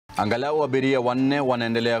Angalau abiria wanne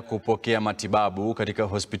wanaendelea kupokea matibabu katika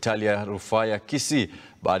hospitali ya rufaa ya Kisii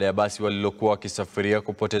baada ya basi walilokuwa wakisafiria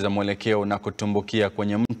kupoteza mwelekeo na kutumbukia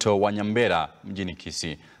kwenye mto wa Nyambera mjini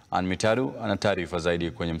Kisii. Mitaru ana taarifa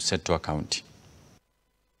zaidi kwenye Mseto wa Kaunti.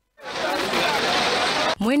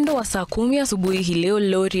 Mwendo wa saa 10 asubuhi hii leo,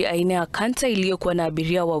 lori aina ya kanta iliyokuwa na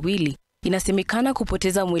abiria wawili inasemekana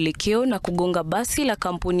kupoteza mwelekeo na kugonga basi la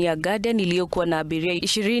kampuni ya Guardian iliyokuwa na abiria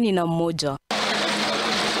 21.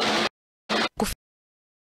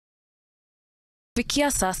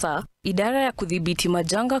 Kufikia sasa, idara ya kudhibiti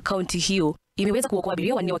majanga kaunti hiyo imeweza kuokoa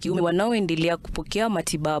abiria wanne wa kiume wanaoendelea kupokea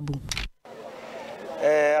matibabu.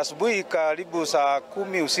 Asubuhi karibu saa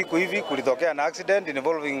 10 usiku hivi kulitokea na accident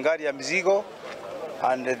involving gari ya mizigo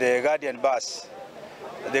and the Guardian bus.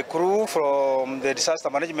 The crew from the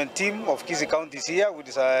disaster management team of Kisii County is here with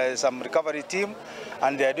some recovery team,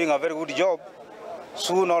 and they are doing a very good job.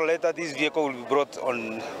 Sooner or later this vehicle will be brought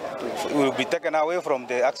on, will be taken away from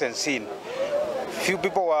the accident scene. Many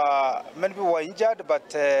people were injured,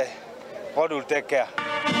 but God will take care.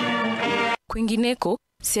 Kwingineko,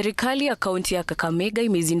 serikali ya kaunti ya Kakamega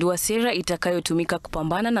imezindua sera itakayotumika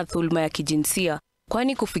kupambana na dhuluma ya kijinsia,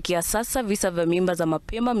 kwani kufikia sasa visa vya mimba za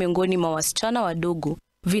mapema miongoni mwa wasichana wadogo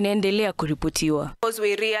vinaendelea kuripotiwa. Because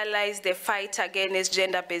we realize the fight against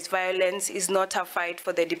gender-based violence is not a fight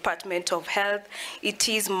for the Department of Health. It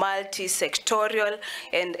is multi-sectorial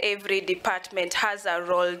and every department has a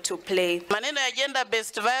role to play. Maneno ya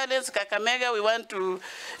gender-based violence Kakamega, we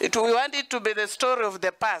want it to be the story of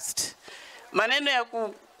the past. Maneno ya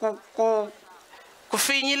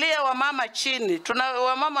kufinyilia wamama chini.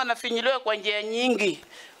 Wamama wanafinyiliwa kwa njia nyingi.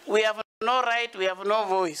 We have no right, we have no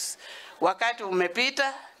voice. Wakati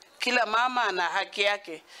umepita, kila mama ana haki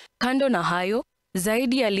yake. Kando na hayo,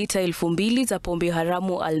 zaidi ya lita 2000 za pombe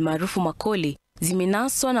haramu almaarufu makoli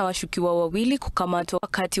zimenaswa na washukiwa wawili kukamatwa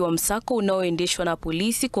wakati wa msako unaoendeshwa na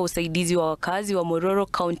polisi kwa usaidizi wa wakazi wa Mororo,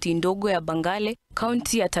 kaunti ndogo ya Bangale,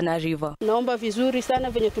 kaunti ya Tana River. Naomba vizuri sana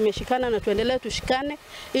venye tumeshikana na tuendelee tushikane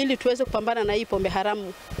ili tuweze kupambana na hii pombe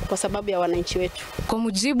haramu kwa sababu ya wananchi wetu. Kwa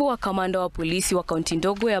mujibu wa kamanda wa polisi wa kaunti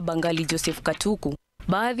ndogo ya Bangale Joseph Katuku,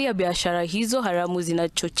 baadhi ya biashara hizo haramu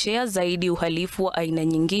zinachochea zaidi uhalifu wa aina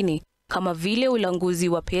nyingine kama vile ulanguzi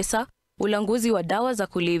wa pesa, ulanguzi wa dawa za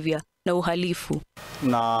kulevya na uhalifu.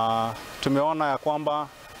 Na tumeona ya kwamba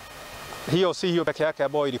hiyo peke yake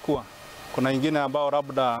ambayo ilikuwa. Kuna nyingine ambao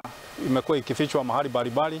labda imekuwa ikifichwa mahali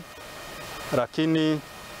mbalimbali, lakini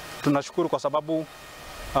tunashukuru kwa sababu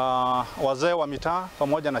wazee wa mitaa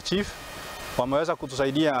pamoja na chief wameweza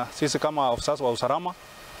kutusaidia sisi kama ofisa wa usalama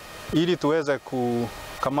ili tuweze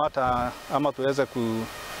kukamata ama tuweze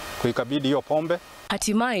kuikabidhi hiyo pombe.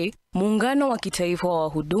 Hatimaye, muungano wa kitaifa wa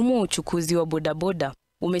wahudumu wa uchukuzi wa bodaboda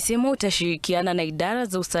umesema utashirikiana na idara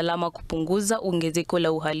za usalama kupunguza ongezeko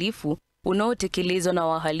la uhalifu unaotekelezwa na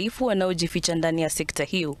wahalifu wanaojificha ndani ya sekta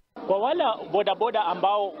hiyo. Kwa wale bodaboda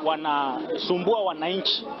ambao wanasumbua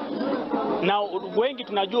wananchi, na wengi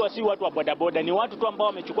tunajua si watu wa bodaboda, ni watu tu ambao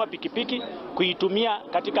wamechukua pikipiki kuitumia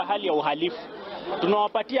katika hali ya uhalifu.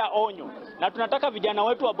 Tunawapatia onyo na tunataka vijana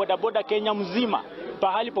wetu wa bodaboda Kenya mzima,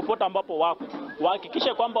 pahali popote ambapo wako,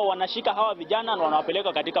 wahakikishe kwamba wanashika hawa vijana na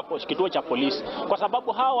wanawapeleka katika kituo cha polisi, kwa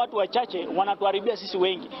sababu hawa watu wachache wanatuharibia sisi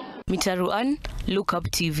wengi. Mitaru, Look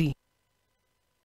Up TV.